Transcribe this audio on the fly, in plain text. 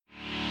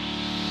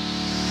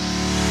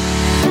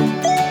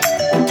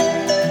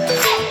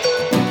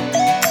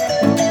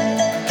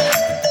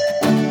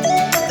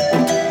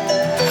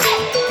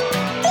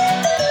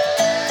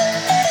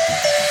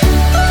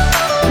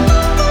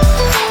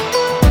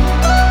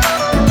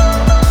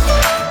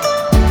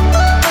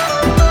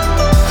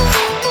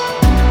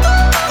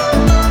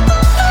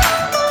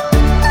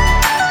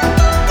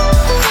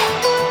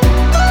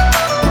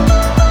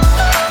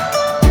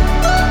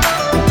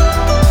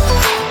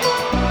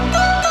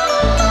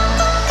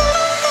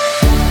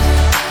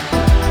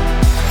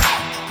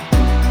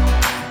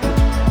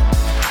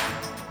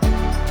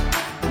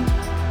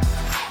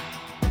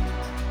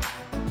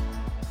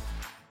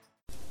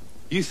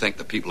You think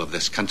the people of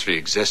this country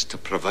exist to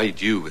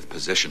provide you with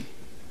position.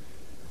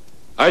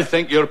 I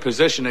think your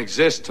position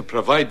exists to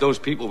provide those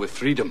people with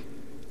freedom.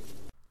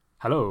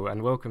 Hello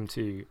and welcome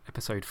to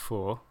episode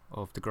 4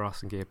 of the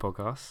Grass and Gear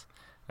podcast,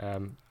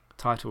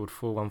 titled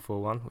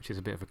 4141, which is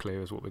a bit of a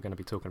clue as what we're going to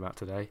be talking about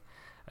today.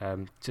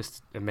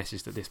 Just a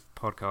message that this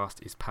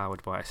podcast is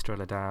powered by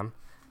Estrella Damm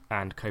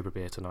and Cobra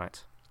Beer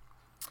tonight.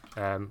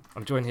 I'm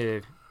joined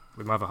here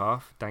with my other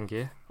half, Dan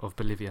Gear of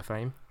Bolivia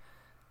fame.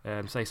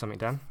 Say something,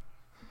 Dan.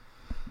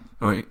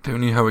 Alright,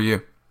 Tony, how are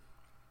you?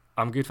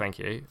 I'm good, thank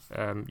you.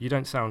 You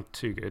don't sound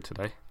too good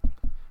today.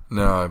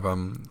 No, I've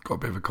got a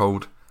bit of a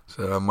cold,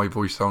 so my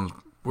voice sounds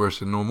worse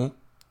than normal.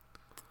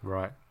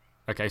 Right.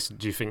 Okay, so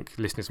do you think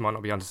listeners might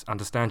not be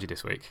understand you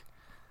this week?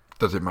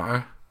 Does it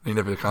matter? They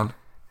never can.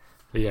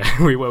 Yeah,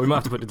 we might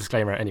have to put the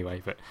disclaimer out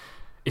anyway, but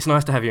it's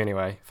nice to have you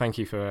anyway. Thank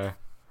you for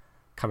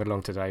coming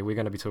along today. We're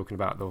going to be talking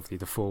about obviously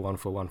the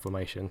 4141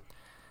 formation,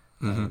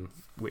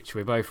 which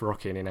we're both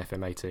rocking in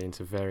FM18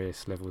 to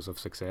various levels of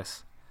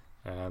success.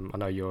 I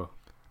know you're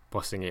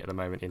bossing it at the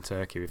moment in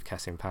Turkey with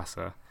Kasim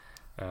Pasha,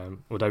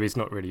 although it's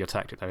not really your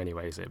tactic though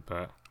anyway, is it?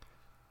 But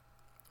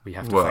we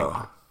have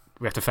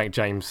to thank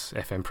James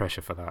FM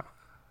Pressure for that.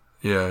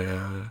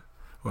 Yeah.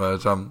 Well,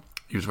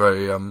 he was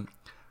very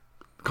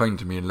kind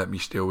to me and let me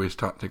steal his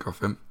tactic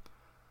off him.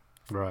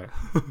 Right.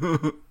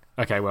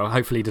 Okay, well,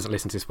 hopefully he doesn't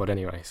listen to this pod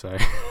anyway, so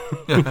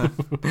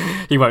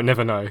he won't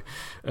never know.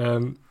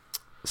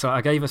 So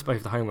I gave us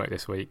both the homework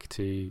this week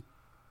to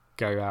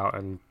go out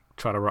and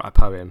try to write a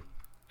poem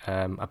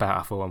about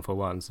our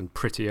 4141s, and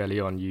pretty early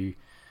on you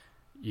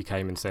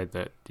came and said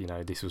that, you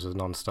know, this was a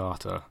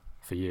non-starter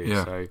for you.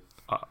 Yeah. So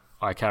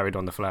I carried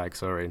on the flag,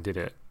 and did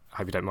it. I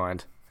hope you don't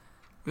mind.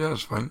 Yeah,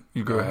 that's fine.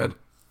 You go ahead.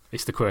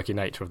 It's the quirky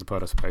nature of the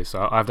pod, I suppose.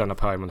 So I've done a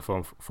poem on the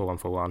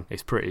 4141.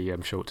 It's pretty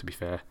short, to be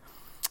fair.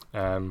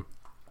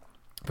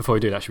 Before we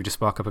do that, should we just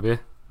spark up a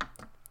beer?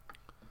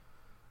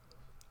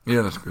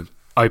 Yeah, that's good.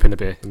 Open the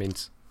beer, it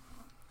means.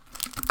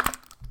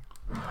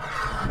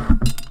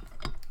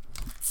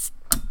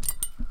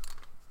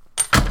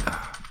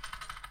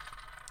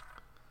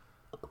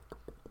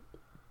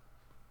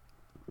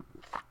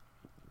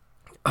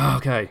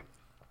 Okay.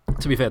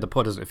 To be fair, the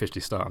pod doesn't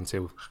officially start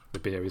until the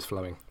beer is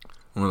flowing.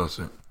 Well, that's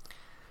it.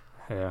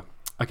 Yeah.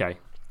 Okay.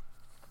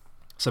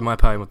 So my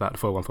poem about the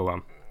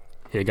 4141.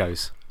 Here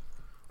goes.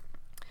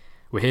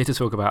 We're here to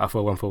talk about our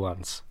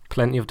 4141s.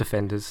 Plenty of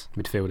defenders,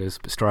 midfielders,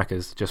 but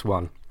strikers, just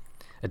one.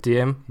 At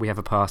DM, we have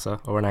a passer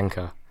or an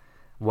anchor.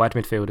 Wide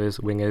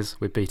midfielders, wingers,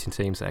 with beating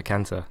teams at a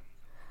canter.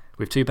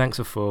 With 2 banks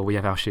of 4, we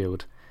have our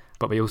shield,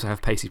 but we also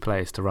have pacey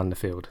players to run the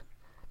field.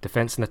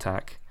 Defence and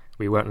attack,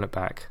 we won't look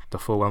back. The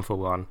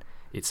 4141,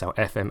 it's our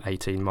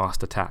FM18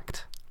 master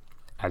tact.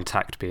 And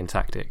tact being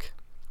tactic.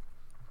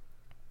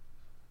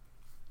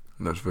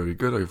 That's very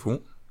good, I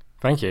thought.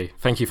 Thank you.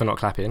 Thank you for not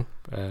clapping.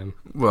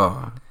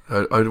 Well,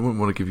 I wouldn't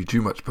want to give you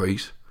too much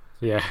praise.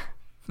 Yeah.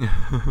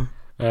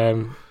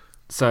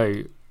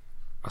 So,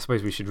 I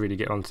suppose we should really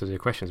get on to the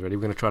questions, really.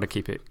 We're going to try to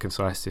keep it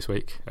concise this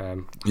week.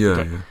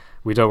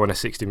 We don't want a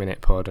 60-minute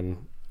pod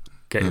and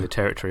get in the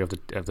territory of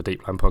the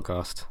Deep Line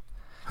podcast.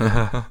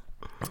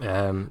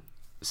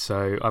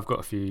 So, I've got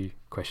a few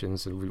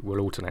questions, and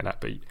we'll alternate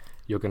that, but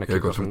you're going to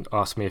kick off and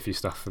ask me a few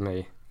stuff for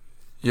me.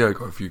 Yeah, I've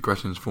got a few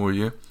questions for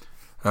you.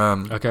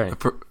 Okay.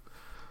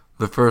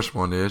 The first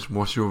one is,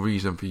 what's your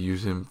reason for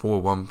using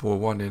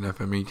 4141 in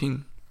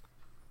FM18?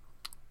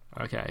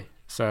 Okay,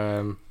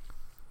 so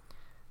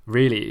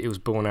really it was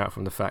born out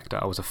from the fact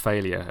that I was a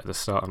failure at the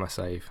start of my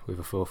save with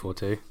a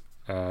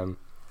 442.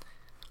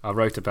 I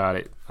wrote about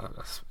it, I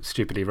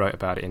stupidly wrote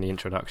about it in the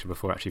introduction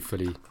before actually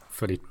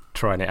fully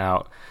trying it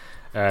out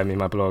in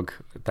my blog,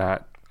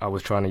 that I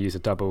was trying to use a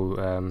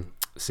double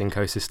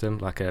Cinco system,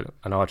 like an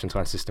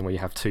Argentine system where you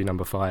have 2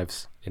 number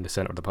 5s in the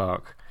centre of the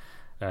park.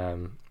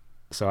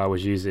 So I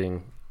was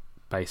using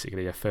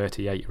basically a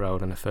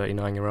 38-year-old and a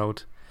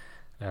 39-year-old.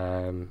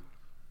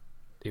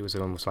 It was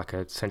almost like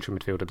a central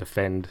midfielder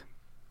defend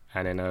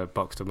and then a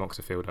box-to-box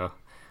midfielder.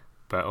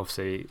 But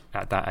obviously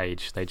at that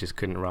age they just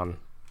couldn't run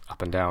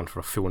up and down for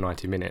a full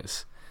 90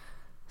 minutes.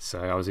 So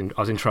I was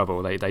in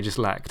trouble. They just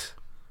lacked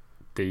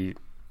the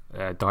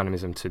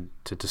dynamism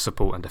to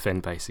support and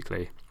defend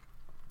basically.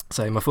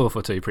 So my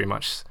 442 pretty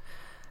much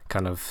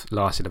kind of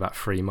lasted about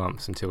 3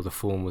 months until the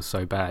form was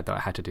so bad that I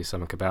had to do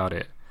something about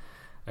it.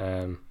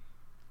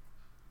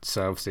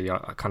 So obviously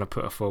I kind of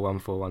put a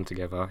 4141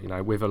 together, you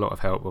know, with a lot of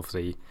help.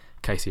 Obviously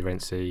Casey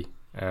Renzi,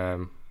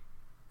 you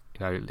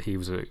know, he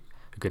was a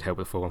good help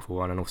with the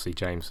 4141, and obviously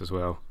James as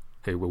well,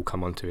 who we'll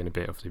come on to in a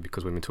bit, obviously,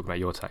 because we've been talking about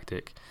your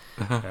tactic.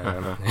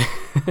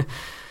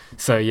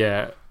 So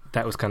yeah,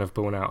 that was kind of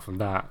born out from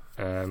that.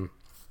 And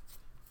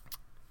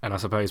I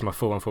suppose my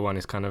 4141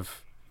 is kind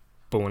of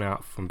born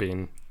out from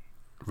being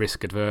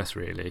risk adverse,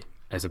 really,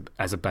 as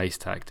a base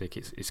tactic.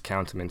 It's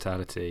counter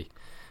mentality,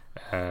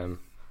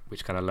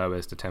 which kind of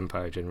lowers the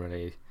tempo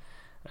generally,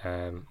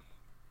 and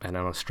then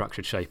on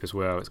structured shape as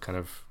well, it's kind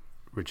of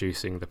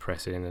reducing the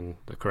pressing and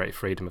the creative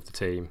freedom of the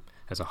team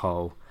as a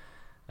whole,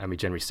 and we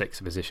generally stick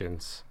to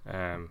positions.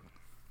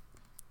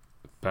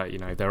 but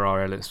there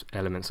are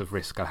elements of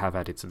risk I have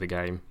added to the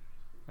game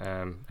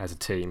as a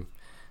team.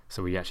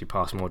 So we actually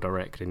pass more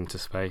direct into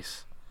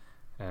space,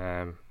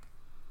 and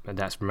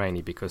that's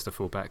mainly because the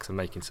fullbacks are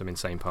making some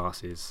insane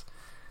passes,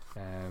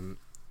 and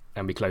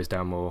we close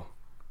down more,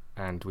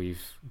 and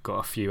we've got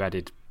a few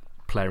added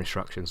player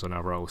instructions on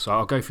our roles. So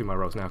I'll go through my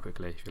roles now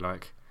quickly, if you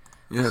like.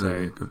 Yeah,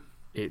 so good.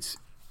 It's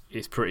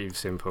pretty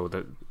simple.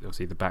 That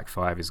obviously the back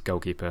five is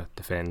goalkeeper,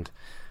 defend,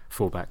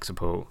 fullback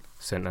support,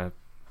 centre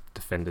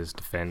defenders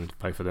defend,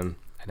 both of them,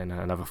 and then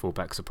another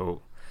fullback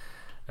support.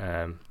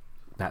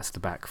 That's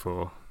the back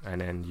four, and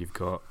then you've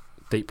got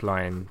deep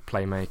line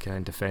playmaker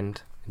and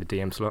defend in the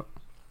DM slot,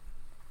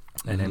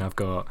 and then I've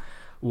got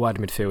wide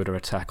midfielder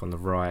attack on the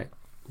right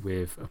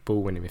with a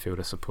ball winning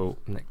midfielder support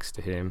next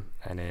to him,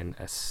 and then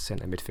a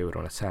centre midfielder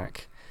on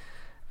attack,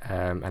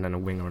 and then a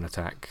winger on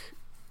attack,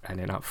 and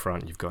then up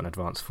front you've got an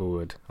advanced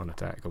forward on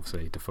attack,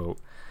 obviously default.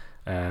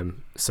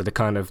 So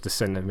the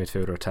centre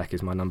midfielder attack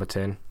is my number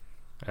 10,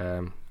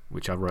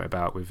 which I wrote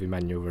about with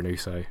Emmanuel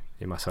Renuso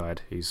in my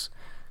side, who's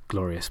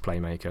glorious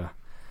playmaker.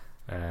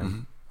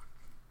 And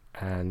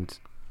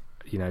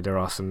there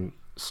are some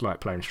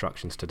slight player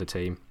instructions to the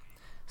team,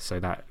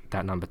 so that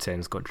number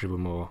 10's got dribble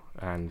more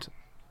and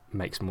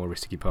makes more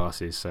risky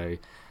passes, so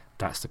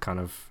that's the kind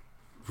of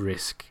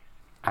risk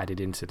added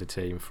into the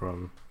team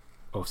from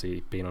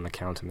obviously being on a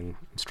counter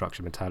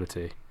instruction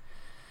mentality.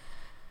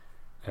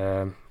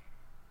 And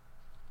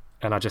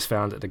I just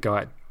found that the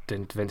guy at the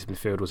defensive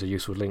midfield was a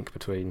useful link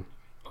between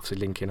obviously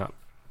linking up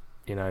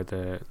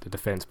the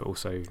defence, but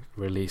also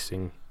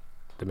releasing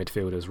the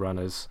midfielders,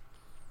 runners,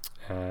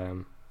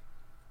 and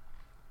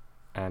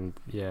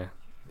yeah,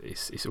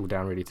 it's all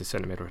down really to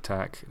centre mid or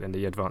attack. Then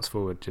the advanced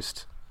forward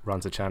just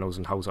runs the channels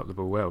and holds up the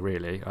ball well.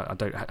 Really, I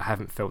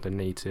haven't felt the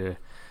need to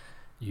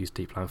use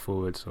deep line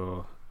forwards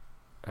or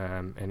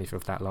anything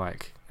of that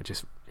like. I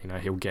just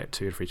he'll get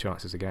 2 or 3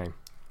 chances a game.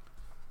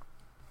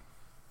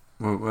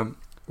 Well,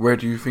 where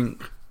do you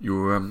think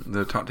your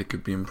the tactic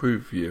could be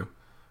improved for you?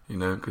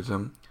 Because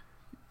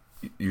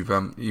you've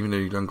even though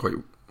you've done quite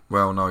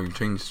well now, you've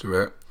changed to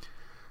it.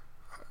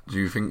 Do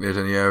you think there's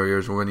any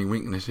areas or any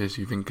weaknesses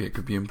you think it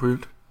could be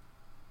improved?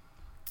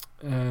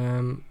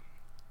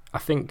 I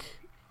think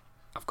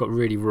I've got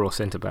really raw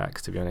centre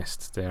backs, to be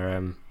honest. They're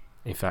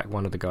in fact,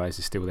 one of the guys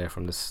is still there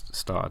from the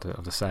start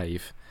of the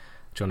save,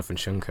 Jonathan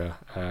Schunker,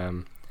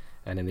 and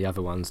then the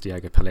other ones,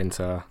 Diego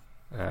Polenta,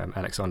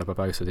 Alexander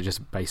Barbosa. They're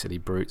just basically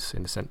brutes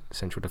in the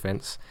central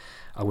defence.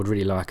 I would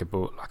really like a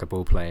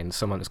ball playing,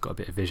 someone that's got a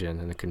bit of vision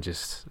and can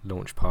just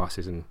launch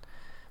passes and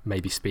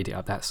maybe speed it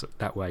up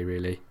that way.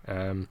 Really,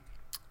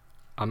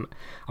 I'm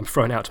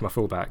thrown out to my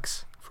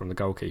fullbacks from the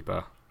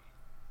goalkeeper,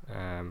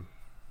 and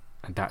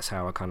that's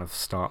how I kind of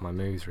start my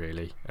moves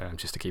really,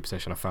 just to keep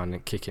possession. I found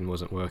that kicking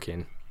wasn't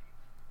working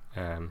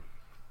from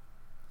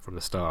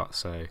the start,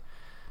 so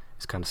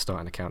it's kind of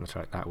starting the counter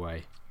attack that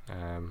way.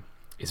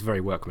 It's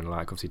very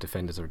workmanlike. Obviously,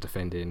 defenders are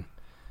defending,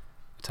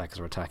 attackers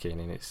are attacking,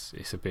 and it's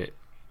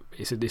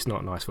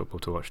not nice football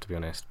to watch, to be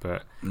honest.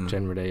 But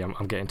generally,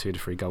 I'm getting 2 to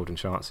 3 golden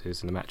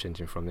chances in the match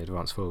engine from the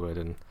advanced forward,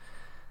 and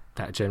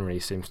that generally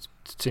seems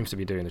to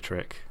be doing the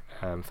trick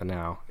for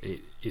now.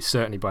 It's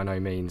certainly by no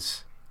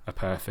means a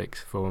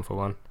perfect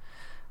 4-1-4-1.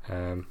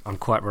 I'm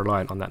quite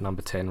reliant on that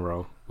number 10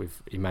 role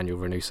with Emmanuel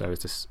Renuso as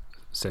the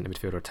centre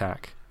midfielder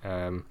attack.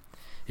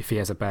 If he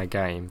has a bad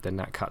game, then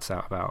that cuts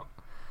out about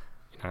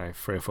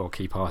 3 or 4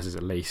 key passes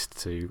at least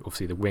to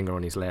obviously the winger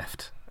on his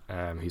left,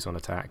 who's on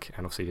attack,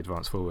 and obviously the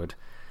advanced forward.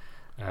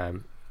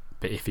 But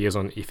if he is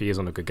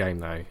on a good game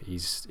though,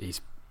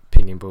 he's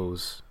pinging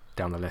balls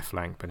down the left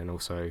flank, but then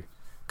also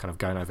kind of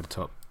going over the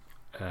top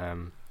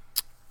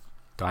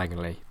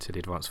diagonally to the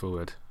advanced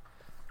forward.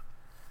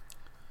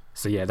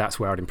 So yeah, that's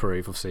where I'd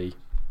improve. Obviously,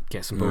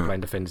 get some ball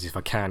playing defenders if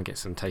I can. Get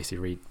some tasty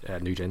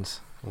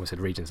Nugents. Almost said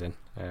Regions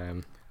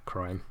then.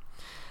 Crime.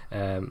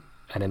 And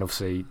then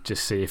obviously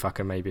just see if I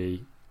can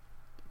maybe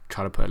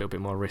try to put a little bit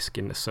more risk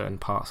in certain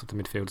parts of the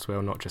midfield as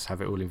well, not just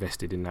have it all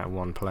invested in that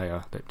one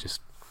player that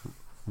just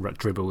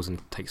dribbles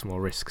and takes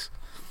more risks.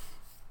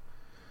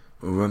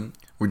 Well,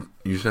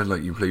 you said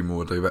you play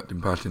more direct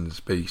and passing in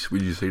space.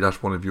 Would you say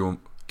that's one of your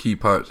key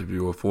parts of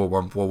your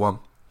 4-1-4-1?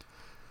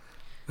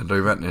 The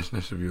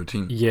directness of your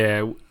team?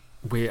 Yeah,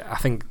 I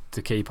think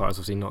the key part is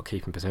obviously not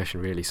keeping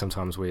possession. Really,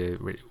 sometimes we're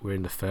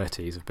in the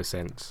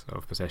 30s%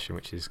 of possession,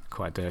 which is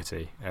quite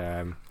dirty.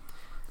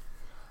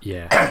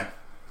 Yeah,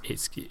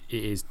 it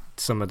is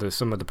some of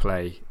the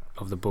play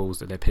of the balls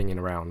that they're pinging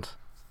around,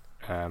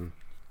 and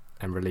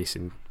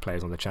releasing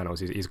players on the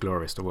channels is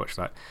glorious to watch.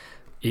 I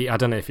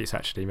don't know if it's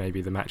actually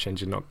maybe the match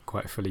engine not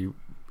quite fully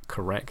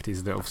correct.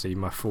 Is that obviously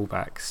my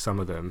fullbacks, some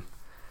of them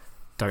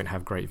don't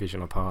have great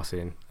vision on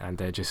passing, and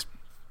they're just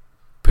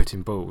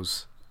putting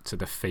balls to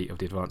the feet of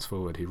the advanced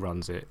forward who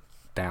runs it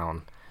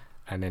down,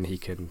 and then he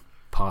can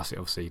pass it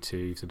obviously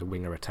to the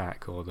winger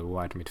attack or the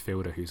wide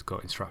midfielder who's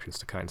got instructions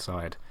to cut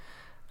inside.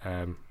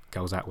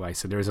 Goals that way.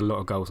 So there is a lot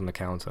of goals on the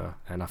counter,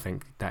 and I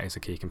think that is a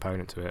key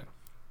component to it.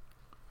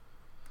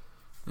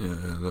 Yeah,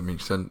 that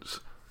makes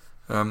sense.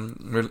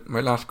 My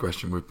last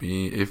question would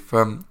be if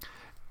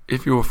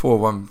if your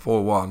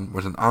 4-1-4-1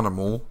 was an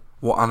animal,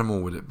 what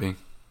animal would it be?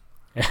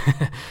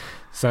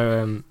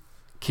 So,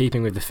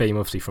 keeping with the theme,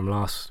 obviously, from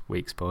last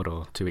week's pod,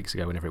 or 2 weeks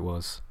ago, whenever it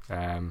was,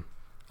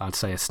 I'd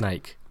say a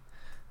snake.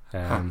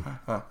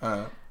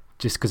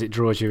 Just because it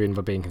draws you in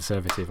by being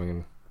conservative,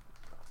 and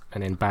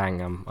then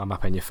bang, I'm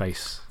up in your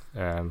face,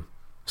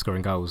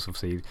 scoring goals.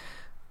 Obviously,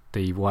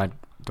 the wide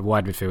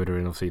midfielder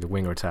and obviously the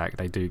winger attack,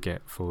 they do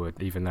get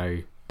forward, even though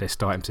their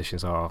starting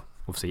positions are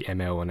obviously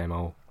ML and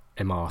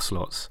MR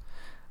slots.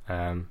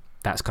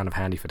 That's kind of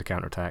handy for the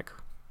counter attack.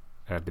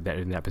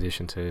 In that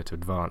position to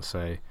advance.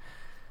 So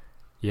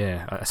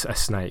yeah, a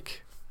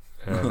snake,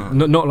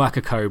 not like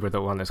a cobra,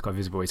 the one that's quite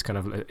visible. It's kind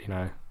of,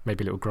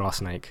 maybe a little grass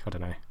snake. I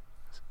don't know,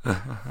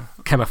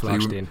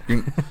 camouflaged in.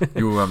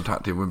 Your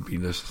tactic wouldn't be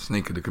the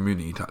snake of the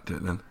community tactic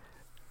then.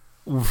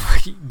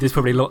 There's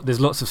probably there's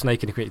lots of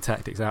snake in the community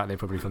tactics out there,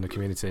 probably from the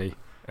community,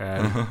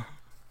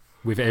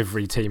 with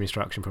every team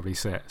instruction probably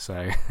set.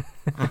 So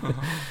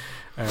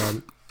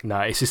no,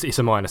 it's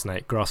a minor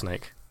snake, grass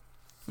snake.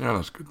 Yeah,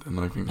 that's good then.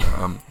 I think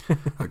that,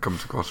 that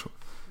comes across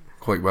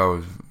quite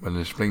well when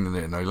explaining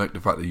it, and I like the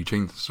fact that you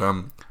changed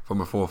from a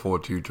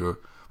 4-4-2 to a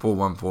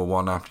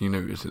 4-1-4-1 after you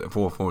noticed that the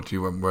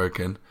 4-4-2 wasn't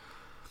working,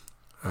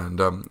 and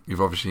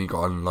you've obviously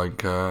got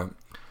a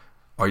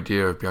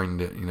idea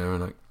behind it,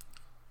 like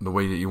the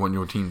way that you want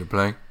your team to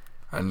play,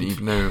 and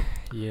even though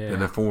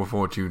the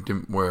 4-4-2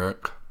 didn't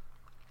work,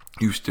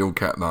 you still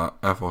kept that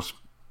ethos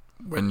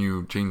when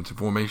you changed the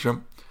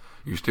formation.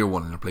 You still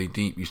wanted to play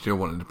deep, you still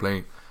wanted to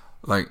play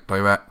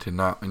direct in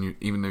that, and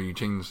even though you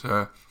changed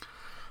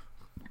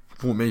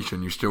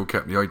formation, you still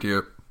kept the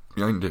idea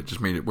behind it, just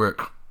made it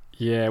work.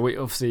 Yeah, we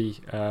obviously,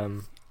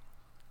 I'm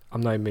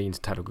no means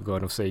tactical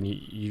god. Obviously,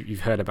 you've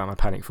heard about my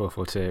panic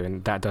 4-4-2,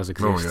 and that does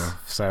exist. Oh, yeah.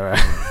 So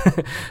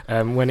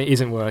when it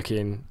isn't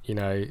working,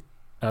 a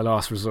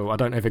last resort, I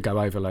don't ever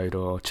go overload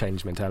or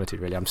change mentality.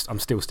 Really, I'm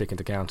still sticking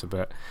to counter,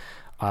 but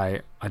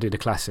I do the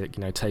classic,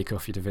 take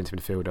off your defensive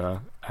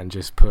midfielder and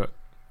just put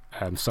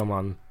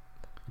someone,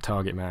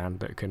 target man,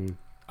 that can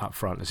up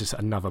front. It's just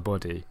another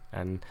body,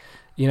 and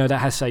that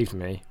has saved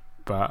me.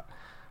 But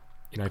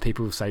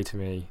people say to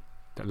me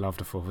that love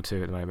the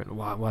 4-4-2 at the moment,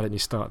 why don't you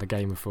start the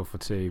game with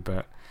 4-4-2?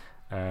 But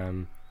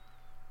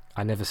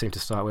I never seem to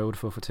start well with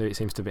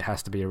 4-4-2. It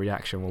has to be a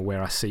reaction, or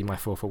where I see my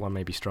 4-4-1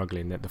 maybe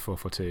struggling, that the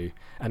 4-4-2,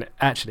 and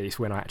actually it's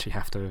when I actually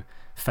have to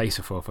face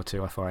a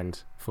 4-4-2, I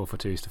find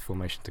 4-4-2 is the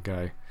formation to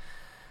go.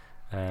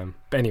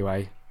 But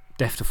anyway,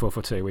 deaf to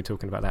 4-4-2, we're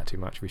talking about that too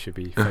much. We should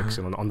be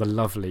focusing on the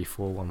lovely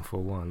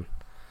 4-1-4-1.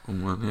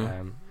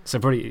 Yeah. So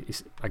probably,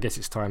 I guess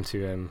it's time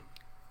to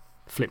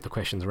flip the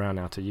questions around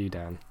now to you,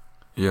 Dan.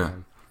 Yeah.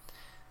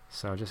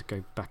 So I'll just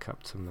go back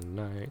up to my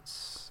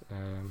notes.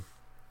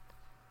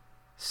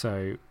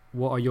 So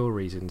what are your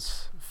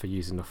reasons for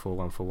using the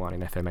 4-1-4-1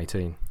 in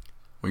FM18?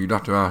 Well, you'd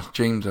have to ask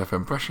James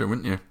FM Pressure,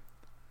 wouldn't you?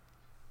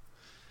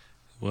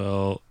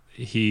 Well,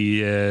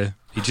 he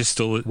just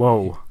stole it.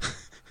 Whoa.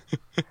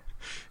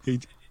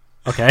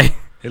 Okay.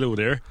 Hello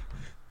there.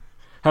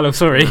 Hello,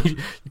 sorry.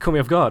 You caught me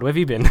off guard. Where have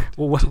you been?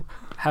 How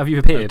have you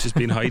appeared? I've just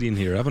been hiding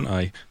here, haven't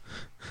I?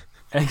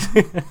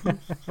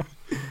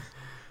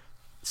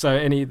 So,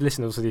 any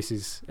listeners, this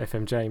is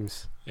FM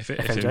James.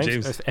 FM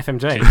James. FM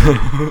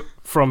James.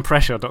 From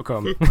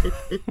pressure.com.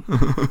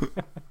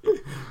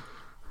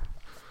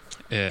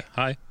 Yeah,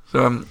 hi.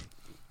 So,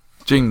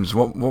 James,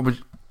 what would,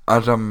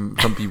 as some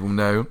people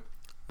know,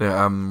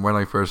 that when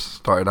I first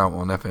started out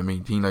on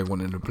FM18, I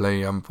wanted to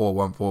play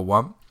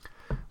 4-1-4-1,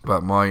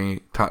 but my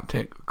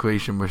tactic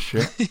creation was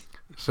shit.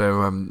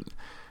 So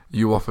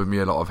you offered me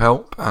a lot of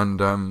help,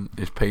 and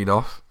it's paid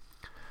off.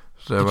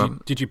 So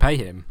did you pay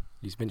him?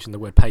 You mentioned the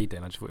word paid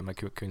then. I just thought it might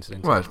be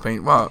coincidental. Well, it's paid.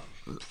 Well,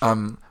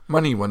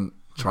 money wasn't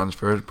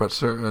transferred, but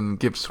certain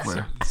gifts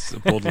were. It's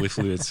bodily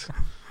fluids.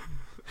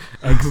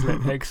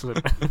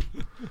 Excellent.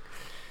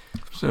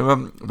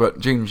 So, but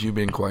James, you've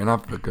been quite an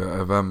advocate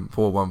of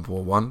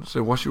 4-1-4-1.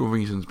 So, what's your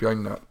reasons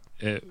behind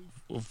that?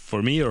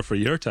 For me or for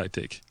your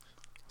tactic?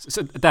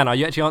 So, Dan, are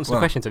you actually answering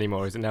the questions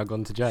anymore? Or is it now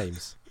gone to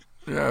James?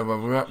 Yeah, well,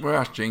 we're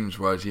asked James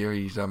was here.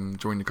 He's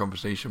joined the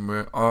conversation.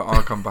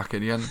 I'll come back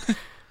at the end.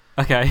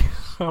 Okay,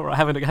 all right.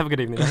 Have a good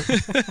evening.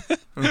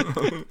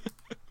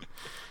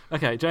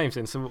 Okay, James.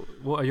 Then, so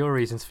what are your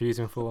reasons for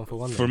using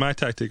 4-1-4-1? For my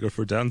tactic or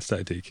for Dan's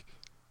tactic?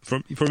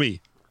 For me.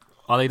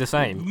 Are they the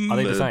same?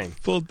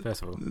 Well,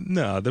 first of all,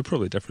 no, they're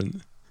probably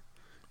different.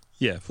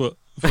 Yeah, but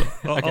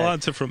I'll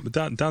answer from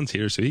Dan's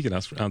here, so he can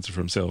answer for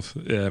himself.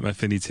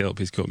 If he needs help,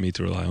 he's got me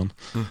to rely on.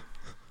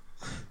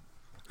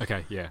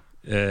 Okay, yeah.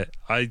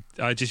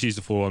 I just use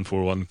the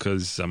 4-1-4-1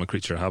 because I'm a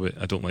creature of habit.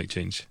 I don't like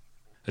change.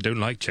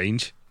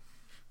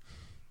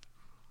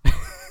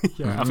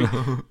 Yeah, I think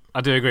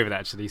I do agree with that.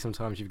 Actually,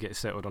 sometimes you get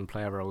settled on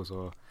player roles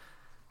or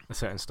a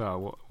certain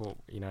style. What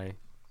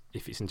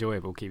if it's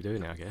enjoyable, keep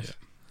doing it. I guess.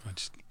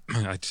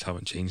 Yeah, I just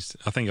haven't changed.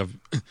 I think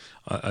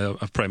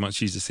I've pretty much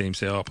used the same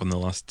setup on the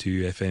last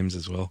 2 FMs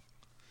as well.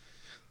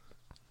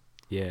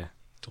 Yeah.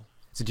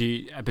 So do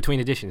you between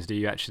editions? Do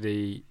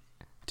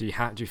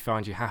Do you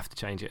find you have to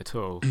change it at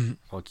all,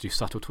 or do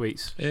subtle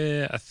tweaks?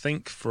 I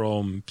think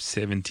from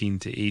 17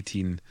 to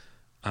 18,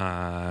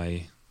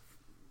 I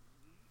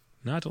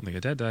don't think I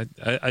did.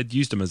 I'd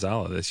used a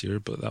Mazzala this year,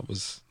 but that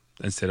was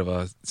instead of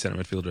a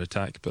centre midfielder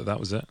attack. But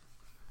that was it.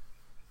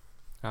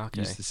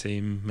 Okay. Used the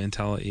same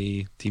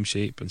mentality, team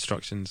shape,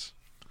 instructions.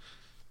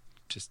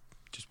 Just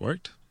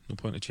worked. No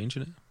point of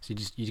changing it. So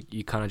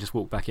you kind of just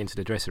walk back into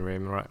the dressing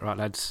room, right,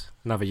 lads?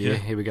 Another year. Yeah.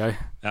 Here we go.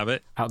 Have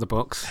it. Out the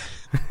box.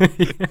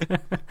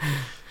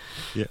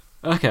 Yeah.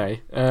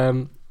 Okay.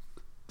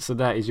 So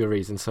that is your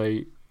reason. So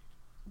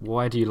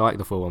why do you like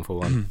the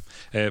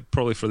 4-1-4-1?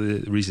 Probably for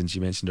the reasons you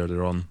mentioned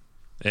earlier on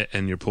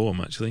in your poem,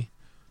 actually.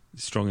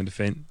 Strong in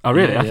defence. Oh,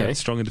 really? Okay. Yeah,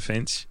 strong in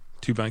defence.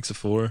 2 banks of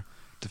 4.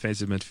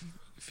 Defensive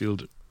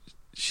midfield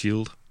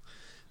shield.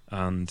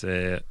 And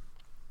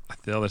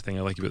the other thing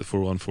I like about the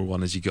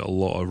 4-1-4-1 is you get a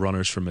lot of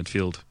runners from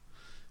midfield.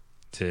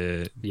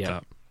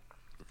 That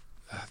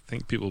I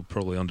think people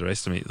probably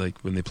underestimate, like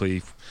when they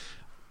play.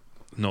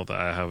 Not that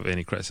I have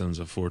any criticisms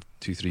of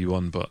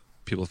 4-2-3-1, but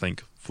people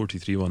think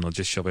 4-2-3-1 will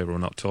just shove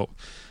everyone up top,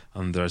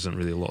 and there isn't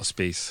really a lot of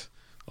space.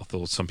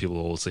 Although some people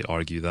obviously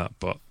argue that,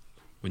 but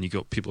when you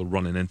got people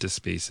running into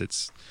space,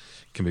 it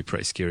can be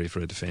pretty scary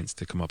for a defence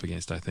to come up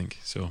against, I think.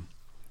 So.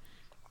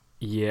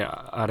 Yeah,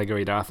 I'd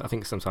agree that. I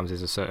think sometimes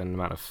there's a certain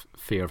amount of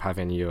fear of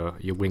having your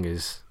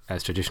wingers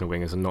as traditional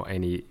wingers and not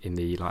any in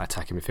the like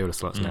attacking midfielder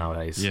slots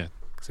nowadays. Yeah.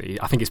 So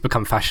I think it's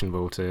become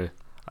fashionable to.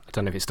 I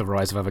don't know if it's the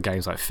rise of other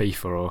games like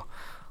FIFA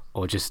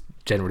or just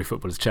generally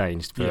football has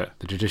changed, but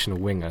the traditional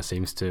winger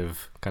seems to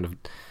have kind of,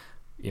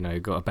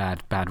 got a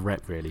bad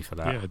rep really for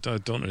that. Yeah, I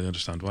don't really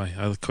understand why.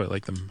 I quite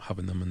like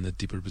having them in the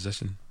deeper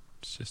position.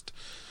 It's just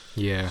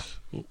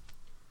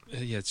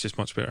it's just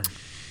much better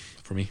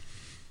for me.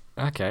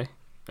 Okay.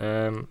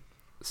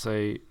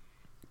 So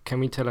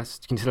can you tell us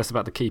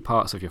about the key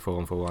parts of your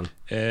 4-1-4-1?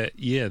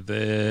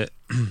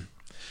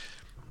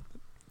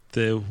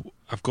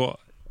 I've got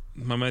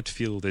my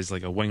midfield is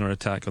like a winger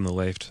attack on the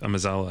left, a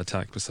Mazzala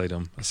attack beside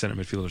him, a centre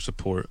midfielder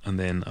support, and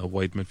then a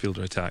wide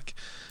midfielder attack.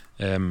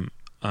 And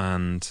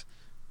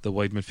the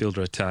wide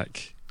midfielder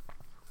attack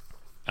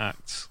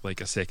acts like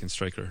a second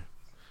striker.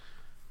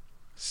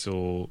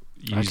 So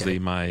usually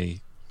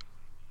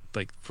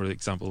for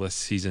example,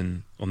 this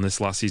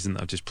last season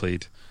that I've just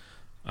played,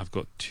 I've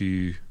got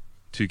two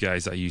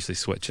guys that I usually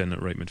switch in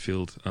at right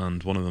midfield,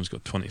 and one of them's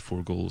got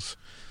 24 goals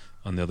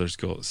and the other's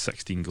got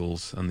 16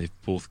 goals, and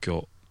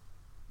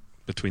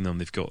between them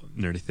they've got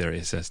nearly 30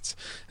 assists.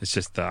 It's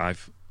just that I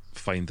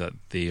find that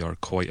they are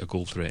quite a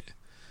goal threat.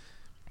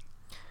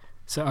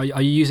 So are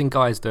you using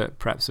guys that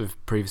perhaps have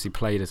previously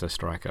played as a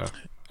striker,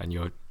 and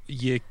you're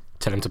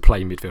telling them to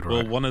play midfielder?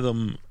 Well, right? one of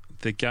them,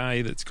 the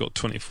guy that's got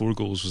 24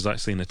 goals, was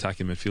actually an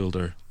attacking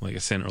midfielder, like a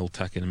central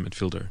attacking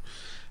midfielder,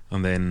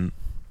 and then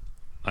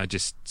I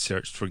just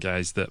searched for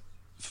guys that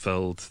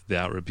filled the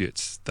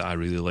attributes that I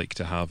really like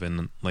to have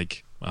in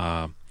like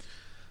a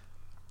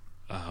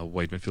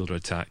wide midfielder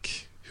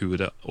attack who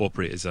would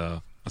operate as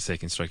a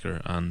second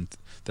striker, and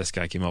this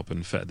guy came up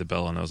and fitted the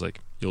bill, and I was like,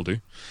 you'll do.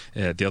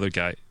 The other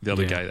guy that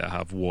I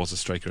have was a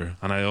striker,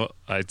 and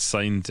I'd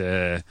signed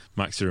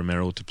Maxi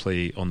Romero to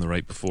play on the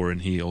right before,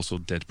 and he also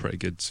did pretty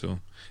good. So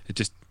it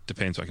just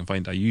depends what I can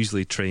find. I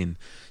usually train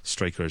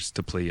strikers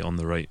to play on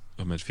the right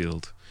of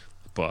midfield,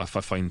 but if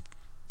I find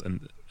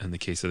in the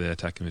case of the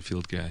attacking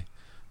midfield guy,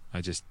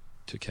 I just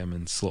took him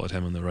and slotted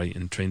him on the right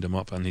and trained him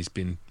up, and he's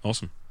been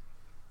awesome.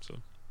 So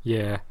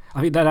yeah,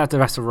 I think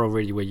that's the role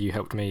really where you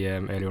helped me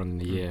earlier on in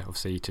the year,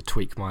 obviously, to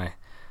tweak my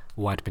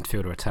wide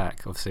midfielder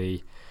attack,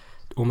 obviously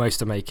almost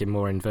to make him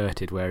more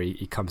inverted, where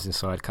he comes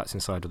inside, cuts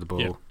inside of the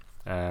ball,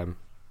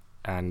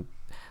 and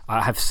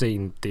I have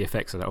seen the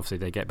effects of that. Obviously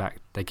they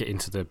get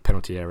into the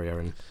penalty area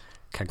and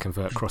can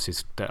convert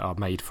crosses that are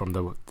made from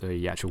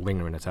the actual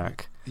winger in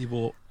attack.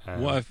 Well,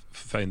 what I've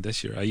found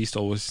this year, I used to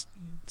always,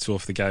 so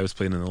if the guy was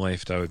playing on the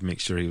left, I would make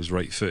sure he was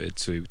right-footed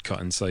so he would cut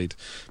inside.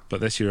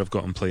 But this year I've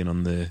got him playing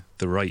on the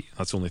right.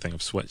 That's the only thing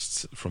I've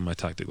switched from my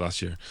tactic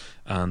last year.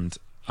 And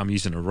I'm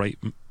using a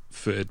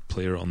right-footed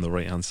player on the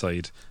right-hand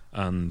side,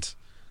 and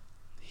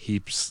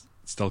he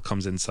still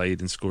comes inside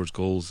and scores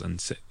goals,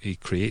 and he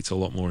creates a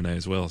lot more now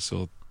as well.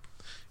 So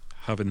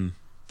having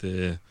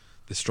the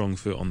strong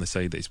foot on the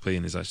side that he's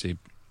playing is actually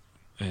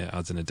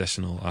adds an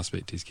additional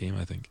aspect to his game,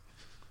 I think.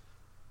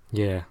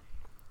 Yeah.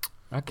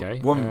 Okay.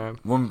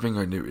 One thing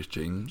I noticed,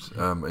 James,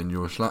 in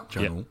your Slack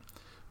channel,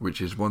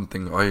 which is one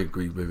thing I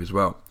agree with as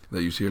well,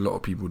 that you see a lot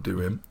of people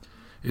doing,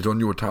 is on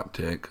your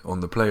tactic, on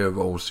the player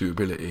role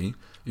suitability,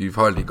 you've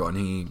hardly got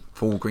any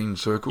full green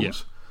circles. Yeah.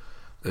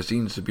 There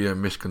seems to be a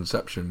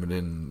misconception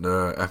within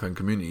the FN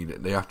community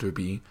that they have to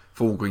be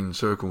full green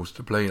circles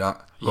to play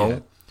that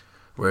role.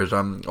 Whereas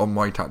on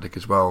my tactic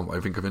as well, I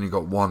think I've only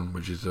got one,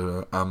 which is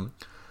a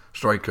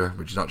striker,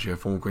 which is actually a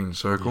full green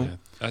circle.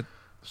 Yeah.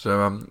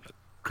 So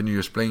can you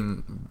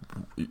explain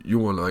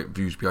your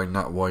views behind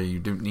that? Why you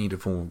don't need a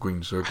full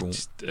green circle?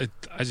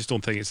 I just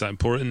don't think it's that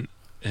important.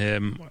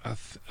 I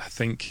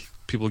think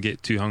people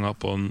get too hung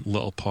up on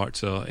little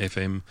parts of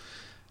FM.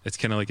 It's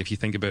kind of like if you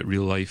think about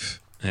real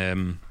life.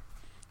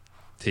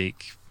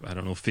 take, I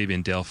don't know,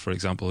 Fabian Delph, for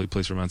example, who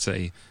plays for Man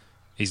City.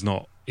 He's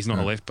not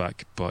a left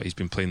back, but he's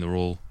been playing the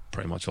role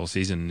pretty much all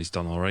season and he's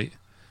done all right.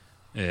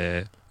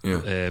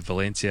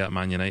 Valencia at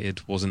Man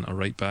United wasn't a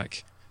right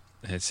back.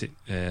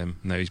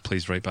 Now he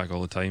plays right back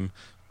all the time.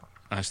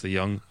 Ashley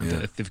Young,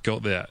 if they've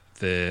got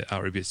the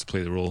attributes to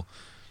play the role,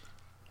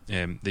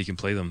 they can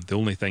play them. The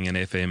only thing in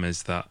FM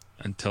is that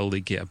until they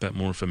get a bit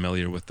more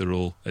familiar with the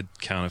role, it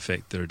can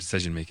affect their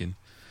decision making.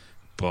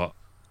 But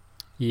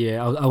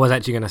yeah, I was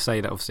actually going to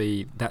say that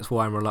obviously that's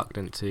why I'm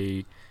reluctant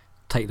to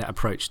take that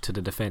approach to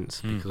the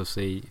defence, because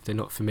obviously if they're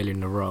not familiar in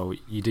the role,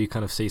 you do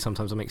kind of see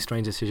sometimes they make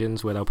strange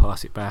decisions where they'll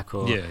pass it back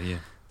or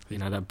you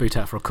know, that boot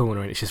out for a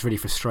corner, and it's just really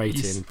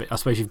frustrating. But I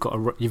suppose you've got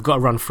to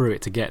run through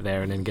it to get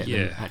there and then get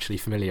them actually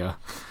familiar.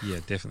 Yeah,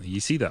 definitely.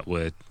 You see that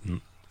with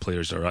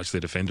players are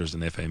actually defenders in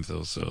FM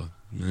though, so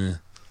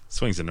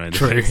swings and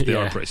roundabouts. They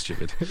are pretty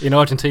stupid in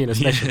Argentina,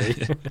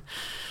 especially.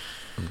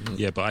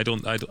 Yeah, but I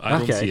don't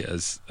see it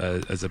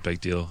as a big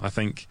deal. I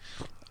think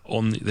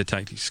on the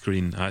tactics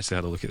screen, I actually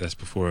had a look at this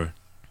before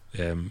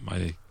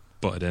I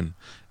butted in,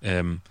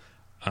 and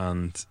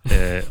on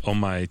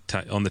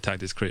the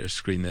tactics creator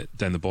screen, that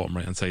down the bottom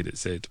right hand side, it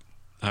said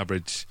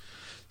average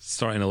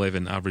starting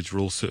 11 average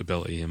role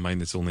suitability, and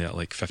mine is only at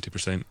like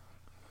 50%.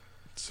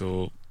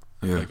 So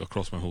like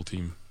across my whole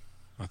team,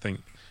 I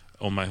think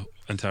on my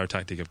entire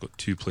tactic I've got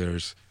 2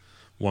 players,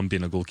 one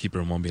being a goalkeeper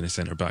and one being a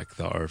centre back,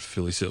 that are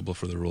fully suitable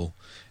for the role.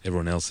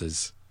 Everyone else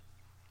is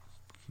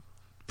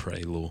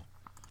pretty low.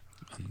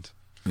 And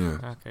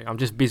okay, I'm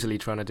just busily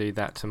trying to do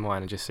that to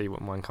mine and just see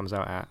what mine comes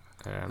out at.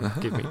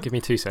 Give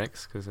me 2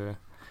 secs, because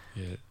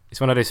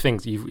it's one of those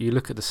things you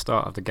look at the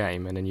start of the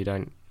game and then you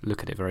don't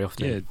look at it very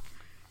often.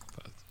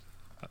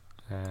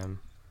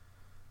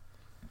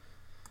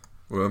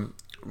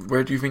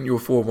 Where do you think your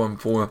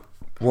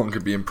 4-1-4-1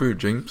 could be improved,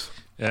 James?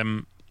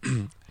 I'm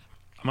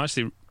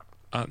actually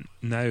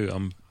now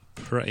I'm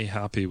pretty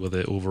happy with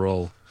it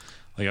overall.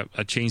 Like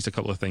I changed a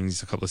couple of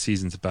things a couple of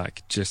seasons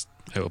back just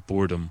out of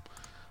boredom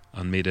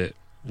and made it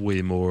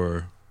way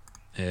more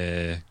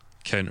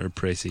counter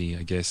pressy,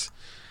 I guess,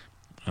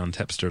 and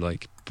hipster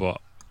like.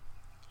 But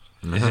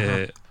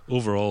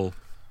overall,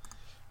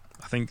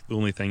 I think the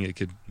only thing that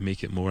could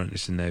make it more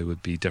interesting now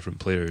would be different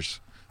players.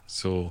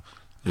 So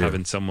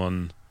having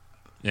someone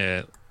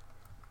with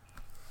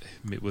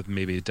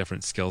maybe a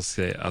different skill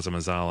set as a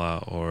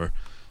Mazzala, or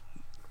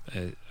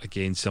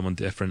again someone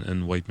different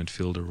in wide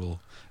midfielder role.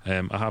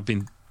 I have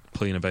been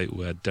playing about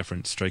with a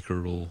different striker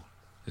role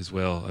as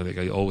well. I think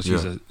I always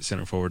use a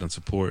centre forward and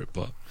support,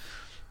 but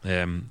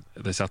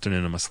this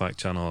afternoon on my Slack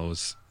channel I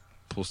was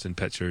posting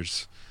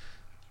pictures,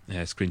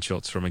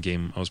 screenshots from a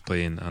game I was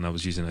playing, and I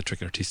was using a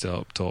Trick-Artista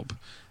up top,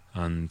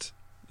 and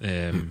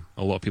a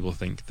lot of people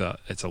think that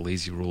it's a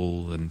lazy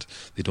role and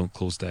they don't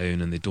close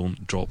down and they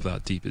don't drop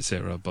that deep,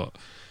 etc. But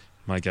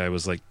my guy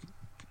was like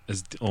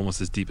almost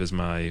as deep as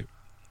my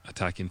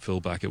attacking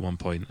fullback at one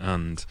point,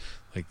 and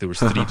like there was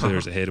 3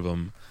 players ahead of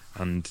him,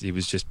 and he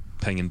was just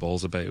pinging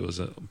balls about. It was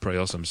pretty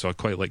awesome. So I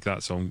quite like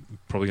that. So I'm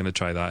probably going to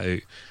try that out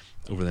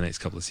over the next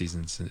couple of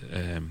seasons,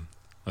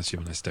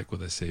 assuming I stick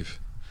with this save.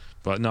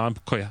 But no, I'm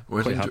quite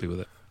happy with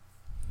it.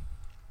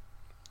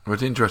 Well,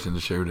 it's interesting to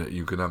show that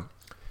you can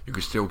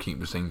still keep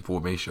the same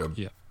formation,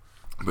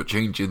 but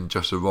changing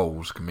just the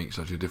roles can make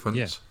such a difference.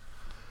 Yeah.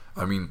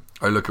 I mean,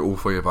 I look at all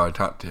 3 of our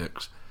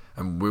tactics,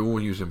 and we're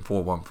all using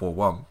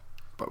 4-1-4-1,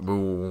 but we're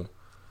all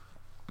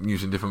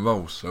using different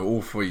roles, so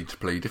all 3 to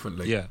play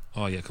differently. Yeah,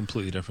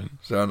 completely different.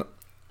 So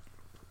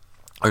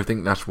I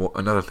think that's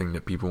another thing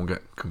that people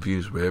get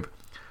confused with.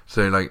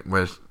 So like,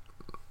 whereas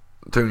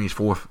Tony's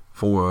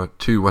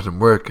 4-4-2 wasn't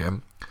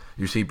working,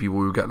 you see people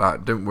who get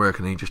that don't work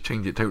and they just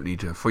change it totally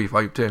to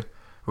 3-5-2,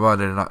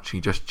 rather than actually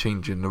just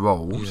changing the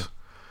roles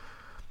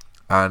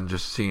and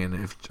just seeing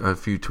if a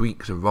few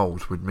tweaks of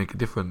roles would make a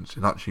difference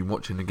in actually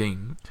watching the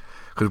game.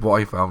 Because what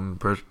I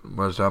found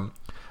was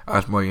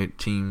as my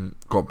team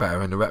got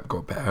better and the rep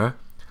got better,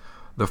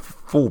 the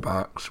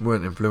fullbacks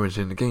weren't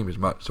influencing the game as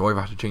much, so I've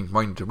had to change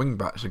mine to wing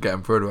backs to get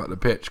them further out the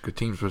pitch because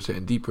teams were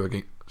sitting deeper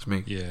against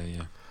me.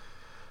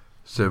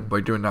 So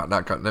by doing that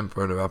got them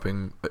further up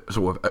and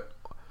sort of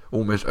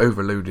almost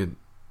overloaded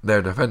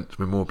their defence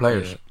with more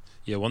players.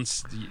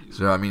 Once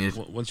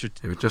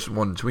it was just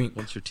one tweak.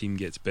 Once your team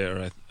gets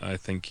better, I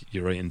think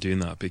you're right in doing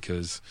that,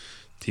 because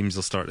teams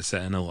will start to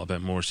set in a little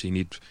bit more. So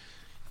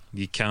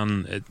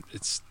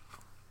it's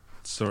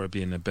sort of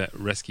being a bit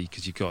risky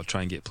because you've got to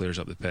try and get players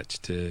up the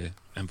pitch to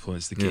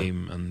influence the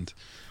game. And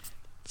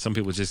some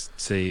people just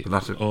say,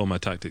 "Oh, my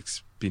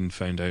tactic's been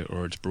found out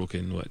or it's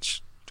broken,"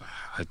 which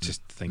I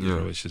just think is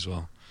rubbish as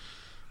well.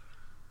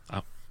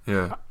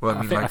 Yeah, well,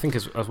 I think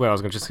as well, I was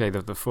going to just say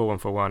that the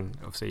 4-1-4-1,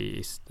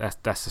 obviously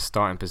that's the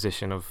starting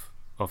position of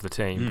the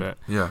team. But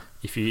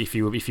if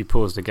you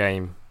pause the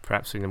game,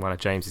 perhaps in one of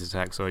James's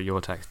attacks or your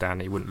attacks,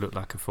 Dan, it wouldn't look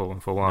like a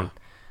 4-1-4-1.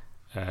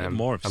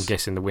 I'm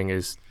guessing the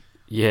wingers,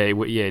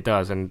 it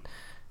does, and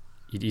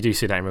you do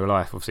see that in real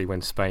life. Obviously,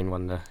 when Spain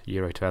won the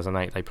Euro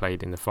 2008, they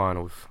played in the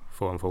final with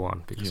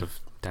 4-1-4-1 because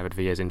of David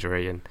Villa's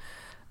injury, and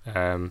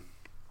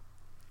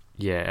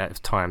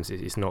at times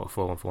it's not a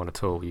 4-1-4-1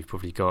 at all. You've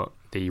probably got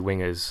the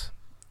wingers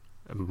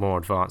more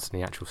advanced than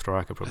the actual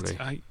striker,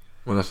 probably.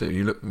 Well, that's it.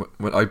 You look.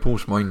 When I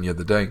paused mine the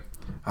other day,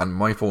 and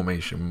my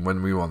formation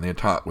when we were on the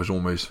attack was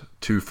almost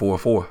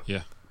 2-4-4.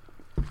 Yeah.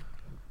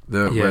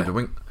 Where the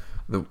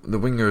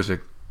wingers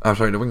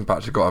the wing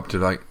backs have got up to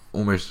like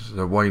almost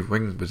the wide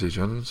wing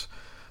positions.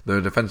 The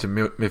defensive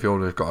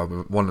midfielders got up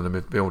with one of the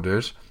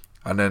midfielders,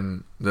 and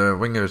then the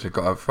wingers have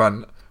got up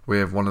front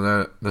with one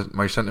of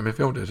my centre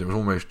midfielders. It was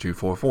almost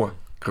 2-4-4.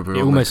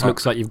 It almost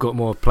looks like you've got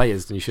more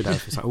players than you should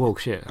have. It's like, whoa,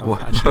 shit.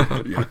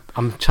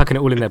 I'm chucking it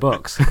all in their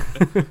box.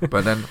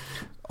 But then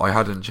I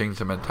hadn't changed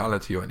the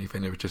mentality or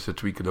anything. It was just a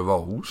tweak of the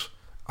roles,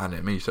 and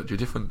it made such a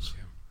difference.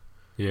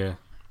 Yeah.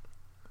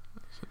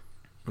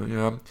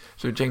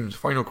 So James,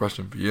 final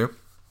question for you.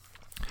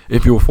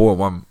 If your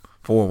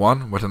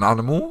 4-1-4-1 was an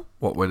animal,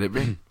 what would it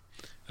be?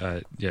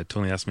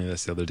 Tony asked me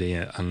this the other day,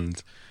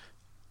 and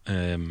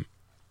I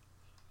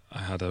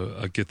had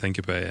a good think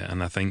about it,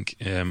 and I think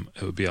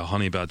it would be a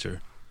honey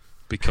badger.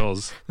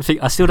 Because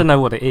I still don't know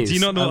what it is. Do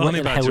you not know what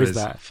honey badger is?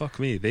 That? Fuck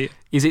me.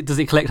 Does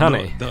it collect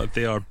honey? No,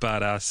 they are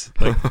badass.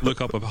 Like, look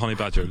up a honey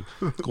badger.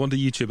 Go onto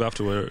YouTube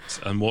afterwards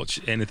and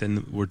watch anything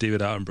where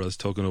David Attenborough's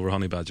talking over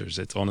honey badgers.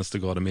 It's honest to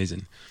God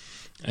amazing.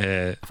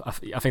 I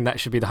think that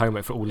should be the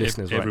homework for all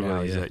listeners right now.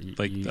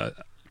 Yeah.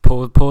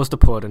 Pause the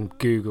pod and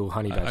Google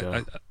honey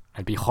badger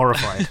and be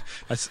horrified.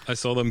 I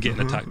saw them getting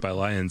attacked by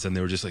lions, and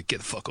they were just like, "Get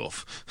the fuck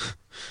off."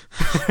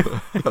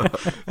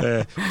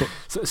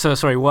 So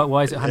sorry,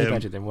 why is it honey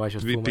badger then? Why is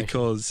your formation?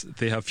 Because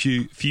they have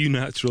few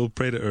natural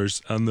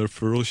predators, and they're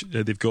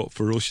they've got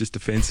ferocious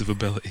defensive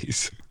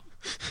abilities.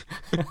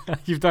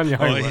 You've done your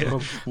homework. Yeah.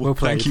 Well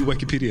played. Thank you,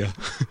 Wikipedia.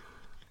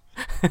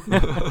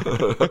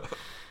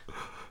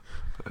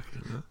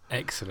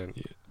 Excellent.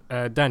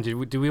 Dan, do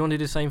we want to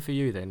do the same for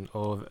you then,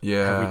 or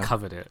have we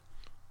covered it?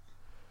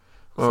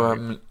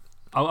 Well,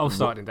 I'll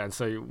start then, Dan.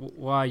 So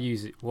why are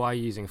you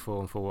using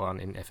 4-1-4-1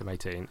 in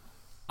FM18,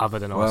 other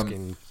than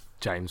asking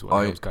James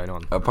what was going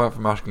on? Apart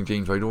from asking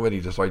James, I'd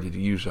already decided to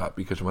use that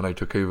because when I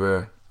took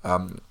over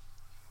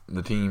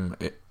the team,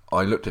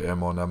 I looked at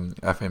him on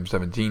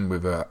FM17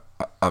 with a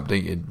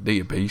updated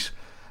database,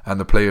 and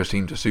the players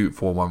seemed to suit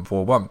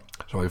 4-1-4-1.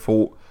 So I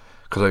thought,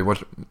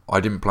 because I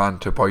didn't plan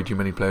to buy too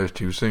many players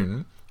too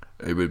soon,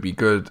 it would be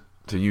good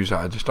to use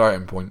that as a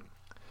starting point.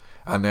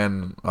 And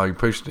then I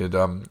posted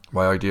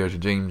my idea to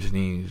James, and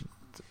he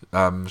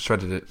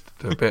shredded it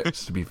to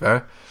bits, to be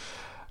fair.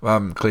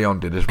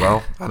 Cleon did as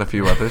well, and a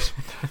few others.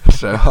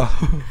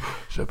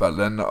 But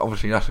then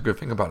obviously that's a good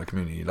thing about the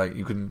community. Like,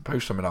 you can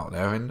post something out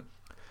there, and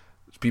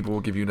people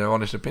will give you their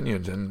honest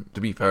opinions. And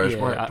to be fair, it's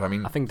worked.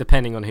 I think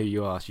depending on who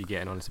you ask, you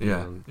get an honest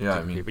opinion.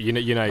 But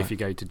if you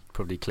go to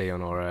probably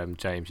Cleon or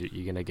James,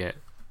 you're going to get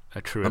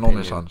a true opinion.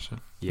 Honest answer.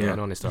 An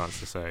honest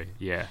answer. So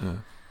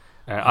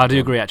I do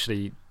agree.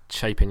 Actually,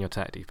 shaping your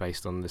tactic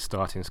based on the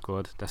starting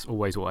squad, that's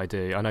always what I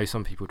do. I know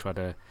some people try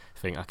to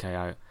think, okay,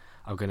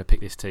 I'm going to pick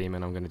this team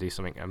and I'm going to do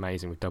something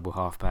amazing with double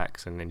half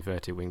backs and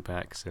inverted wing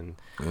backs, and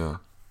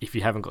if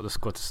you haven't got the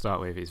squad to start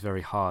with, it's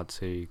very hard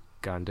to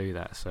go and do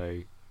that.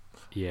 So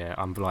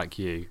I'm like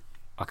you.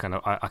 I kind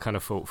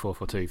of thought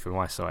 4-4-2 from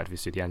my side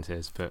with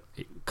Estudiantes, but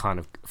it kind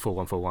of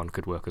 4-1-4-1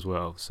 could work as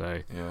well.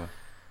 So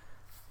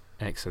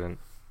excellent.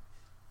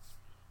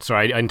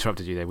 Sorry, I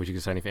interrupted you there. Would you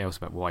say anything else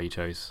about why you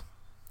chose?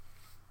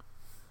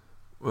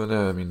 Well,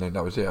 no, I mean,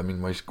 that was it. I mean,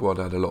 my squad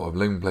had a lot of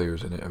lone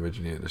players in it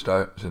originally at the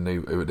start, and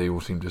they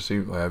all seemed to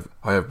suit.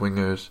 I have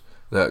wingers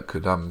that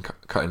could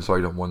cut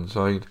inside on one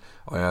side.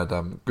 I had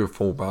good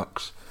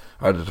fullbacks.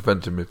 I had a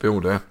defensive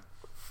midfielder,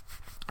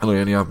 and I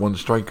only had one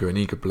striker, and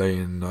he could play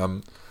in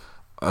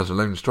as a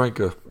lone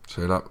striker.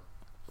 So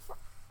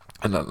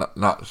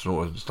that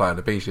sort of started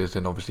the basis,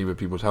 and obviously with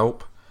people's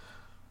help,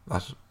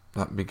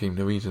 that became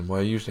the reason why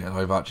I used it, and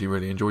I've actually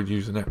really enjoyed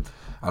using it.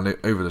 And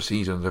over the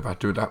seasons, I've had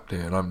to adapt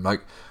it, and I'm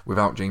like,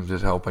 without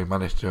James's help, I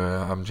managed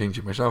to change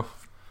it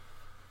myself.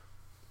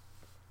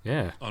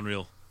 Yeah,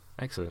 unreal,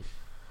 excellent.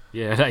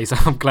 Yeah, that is.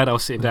 I'm glad I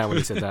was sitting down when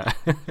you said that.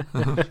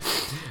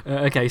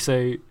 Okay,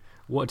 so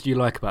what do you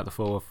like about the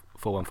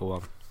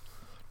 4-1-4-1?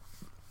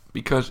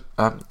 Because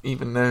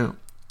even though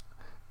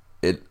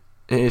it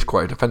is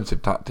quite a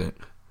defensive tactic,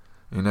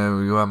 and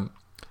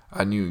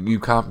you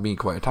can't be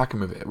quite attacking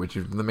with it, which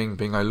is the main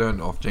thing I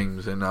learned off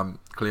James and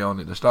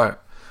Cleon at the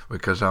start.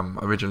 Because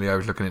originally I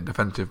was looking at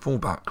defensive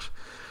fullbacks.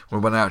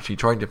 Well, when I actually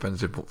tried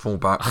defensive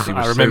fullbacks, it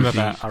was I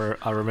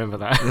remember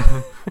that.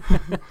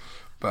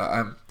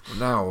 But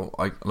now,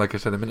 like I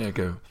said a minute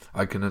ago,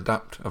 I can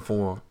adapt a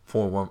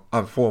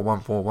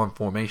 4-1-4-1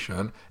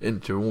 formation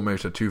into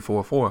almost a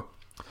 2-4-4.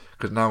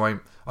 Because now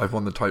I've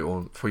won the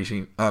title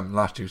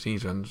last 2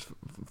 seasons,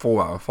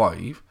 4 out of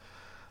 5.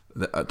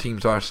 The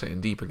teams are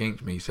sitting deep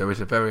against me, so it's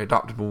a very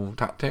adaptable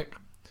tactic.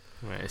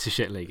 Well, it's a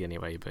shit league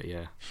anyway, but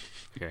yeah.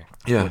 Okay.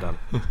 Yeah. Well done.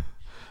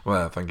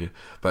 Well, thank you.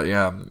 But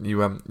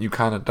you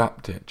can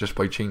adapt it just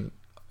by changing.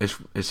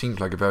 It seems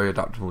like a very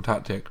adaptable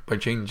tactic. By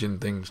changing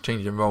things,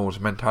 changing roles,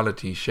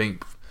 mentality,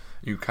 shape,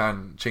 you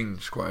can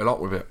change quite a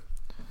lot with it.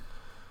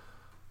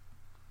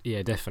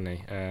 Yeah,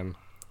 definitely.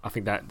 I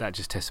think that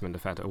just testament to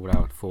the fact that all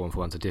our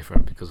 4-1-4-1s are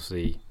different because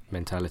the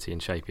mentality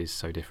and shape is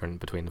so different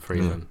between the three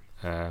of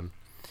them.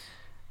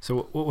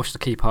 So what's the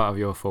key part of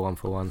your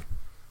 4-1-4-1?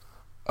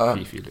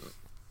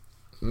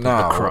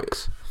 Now, the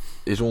crux.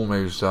 It's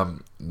almost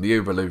the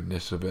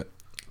overloadness of it.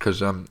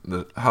 Because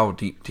how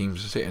deep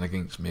teams are sitting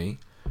against me,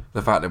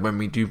 the fact that when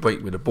we do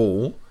break with the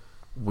ball,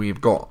 we've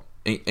got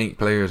eight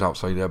players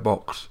outside their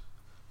box.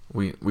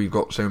 We've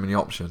got so many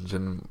options,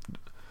 and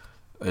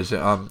as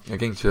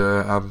against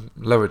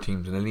lower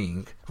teams in the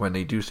league, when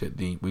they do sit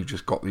deep, we've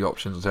just got the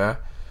options there.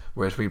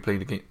 Whereas we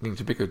played against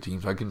the bigger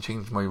teams, I can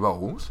change my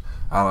roles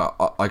and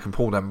I can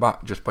pull them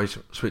back just by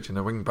switching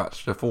the wing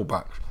backs to full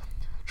backs,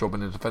 dropping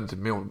the defensive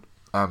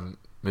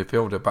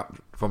midfielder back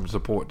from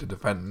support to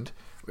defend.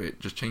 It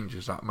just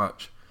changes that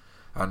much,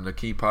 and the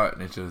key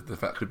part is the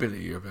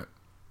flexibility of it.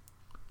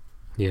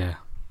 Yeah.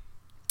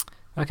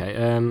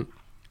 Okay.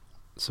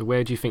 So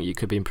where do you think you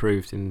could be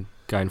improved in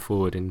going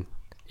forward in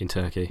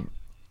Turkey?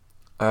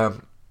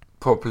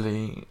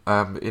 Probably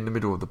in the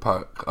middle of the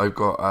park. I've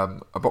got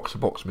a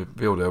box-to-box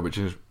midfielder, which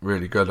is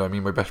really good. I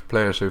mean, my best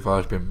player so far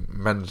has been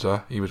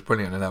Menza. He was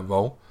brilliant in that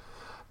role.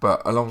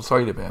 But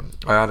alongside of him,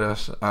 I had a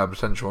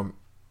central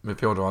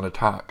midfielder on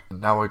attack.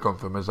 And now I've gone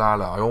for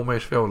Mazzala. I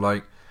almost feel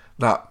like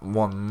that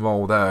one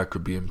role there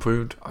could be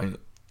improved. I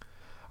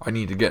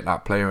need to get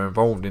that player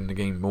involved in the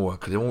game more,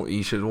 because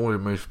he should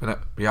almost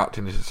be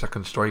acting as a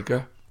second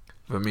striker.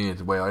 For me, is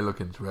the way I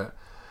look into it.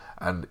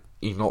 And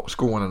he's not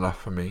scoring enough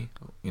for me,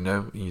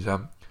 he's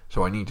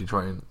so I need to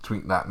try and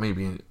tweak that,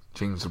 maybe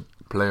change the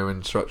player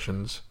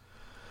instructions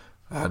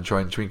and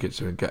try and tweak it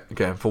to get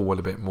him forward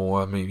a bit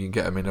more, maybe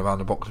get him in around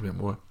the box a bit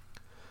more.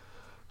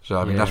 So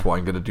I mean that's what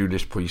I'm going to do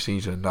this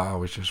pre-season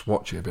now, is just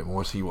watch it a bit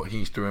more, see what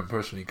he's doing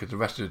personally, because the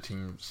rest of the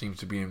team seems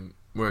to be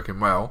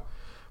working well,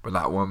 but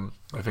that one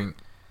I think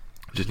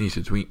just needs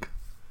to tweak.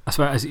 I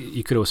suppose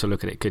you could also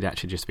look at it could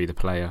actually just be the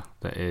player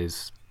that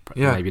is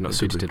maybe not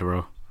suited to the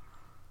role.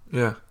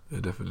 Yeah,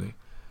 definitely.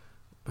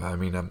 But I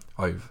mean,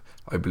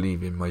 I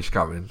believe in my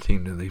scouting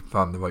team that they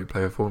found the right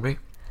player for me.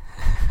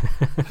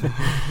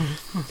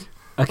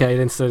 Okay,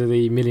 then so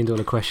the $1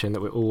 million question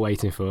that we're all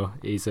waiting for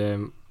is,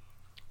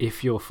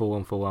 if your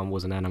 4-1-4-1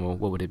 was an animal,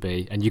 what would it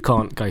be? And you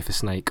can't go for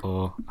snake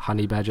or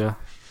honey badger.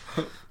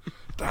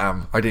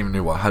 Damn, I didn't even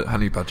know what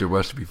honey badger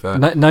was, to be fair.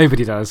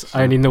 Nobody does. So,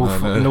 only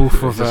north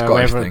of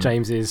wherever thing.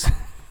 James is.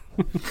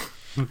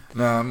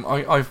 No,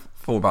 I've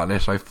thought about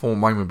this. I thought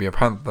mine would be a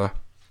panther.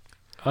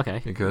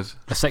 Okay. Because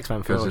a sex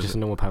panther or just a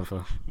normal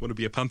panther? Want to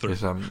be a panther?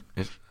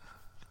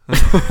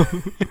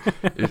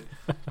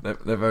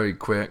 They're very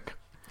quick,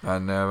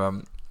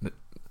 and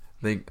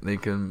they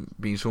can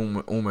be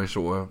almost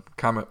sort of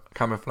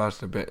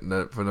camouflaged a bit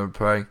for the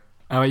prey.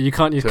 Oh, you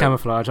can't use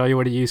camouflage. Oh, you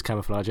already used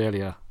camouflage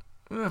earlier.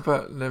 Yeah,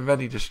 but they're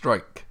ready to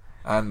strike,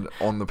 and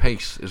on the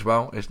pace as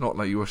well. It's not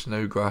like you're a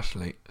snowgrass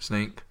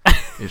snake.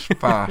 It's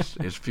fast,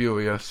 it's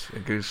furious,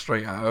 it goes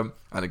straight at them,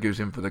 and it goes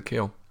in for the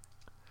kill.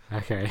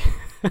 Okay.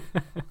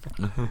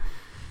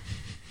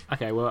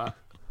 Okay, well, I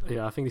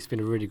think this has been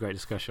a really great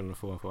discussion on the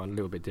 4-1-4-1, a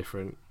little bit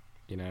different,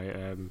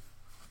 and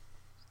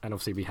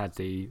obviously we had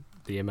the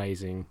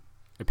amazing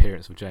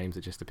appearance of James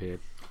that just appeared.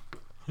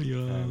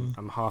 Yeah.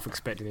 I'm half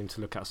expecting him to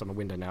look outside my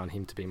window now and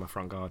him to be in my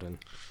front garden,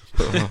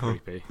 which is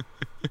creepy.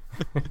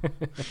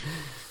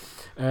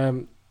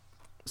 So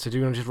do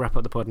you want to just wrap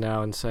up the pod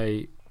now and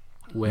say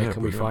where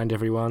can we find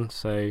everyone?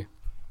 So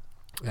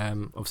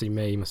obviously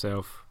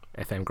myself,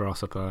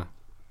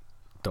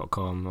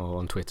 fmgrasshopper.com, or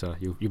on Twitter,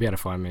 you'll be able to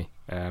find me.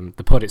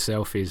 The pod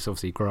itself is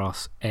obviously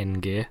Grass N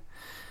Gear.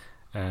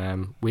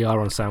 We are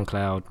on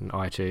SoundCloud and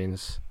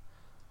iTunes.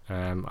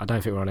 I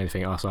don't think we're on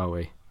anything else, are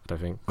we? I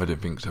don't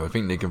think so. I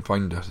think they can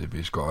find us if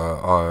it's got a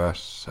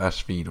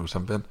RSS feed or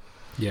something.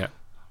 Yeah.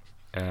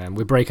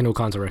 We're breaking all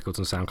kinds of records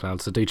on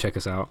SoundCloud, so do check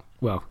us out.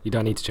 Well, you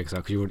don't need to check us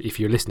out, because if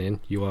you're listening,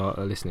 you are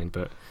listening.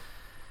 But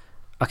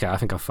okay, I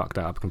think I fucked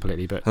that up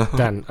completely. But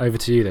Dan, over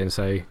to you then.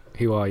 So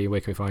who are you?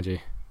 Where can we find you?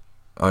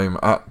 I'm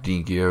at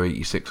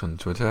dgear86 on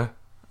Twitter,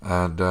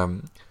 and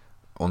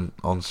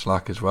on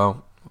Slack as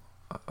well.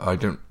 I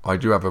do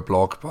have a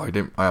blog, but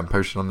I am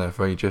posting on there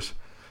for ages.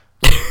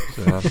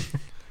 So,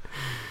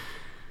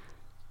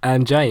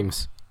 and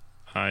James.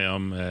 Hi,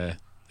 I'm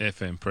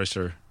FM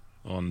Pressure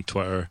on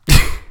Twitter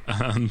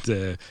and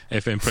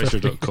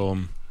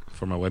fmpressure.com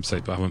for my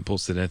website, but I haven't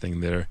posted anything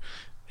there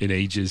in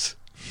ages.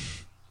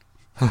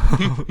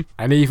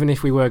 And even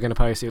if we were going to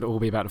post, it would all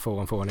be about the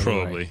 4-1-4-1 anyway.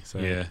 Probably, so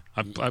yeah.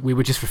 We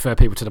would just refer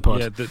people to the pod.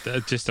 Yeah,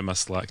 just in my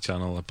Slack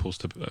channel, I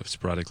post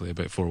sporadically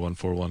about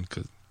 4-1-4-1,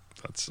 because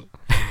that's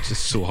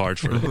just so hard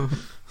for it.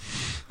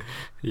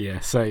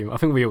 Yeah, same. I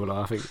think we all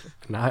are. I think,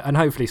 and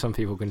hopefully some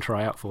people can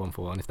try out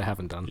 4-1-4-1 if they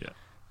haven't done,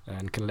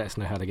 and can let us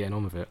know how they're getting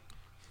on with it.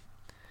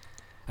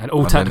 And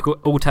all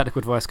tactical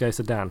advice goes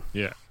to Dan.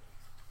 Yeah,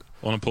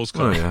 on a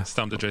postcard,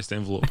 stamped addressed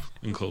envelope,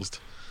 enclosed.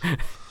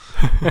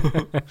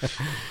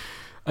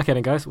 Okay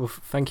then, guys. Well,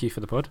 thank you for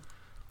the pod.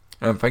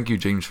 Thank you,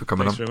 James, for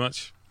coming on. Thanks very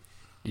much.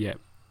 Yeah.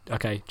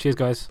 Okay. Cheers,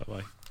 guys. Bye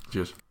bye.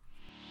 Cheers.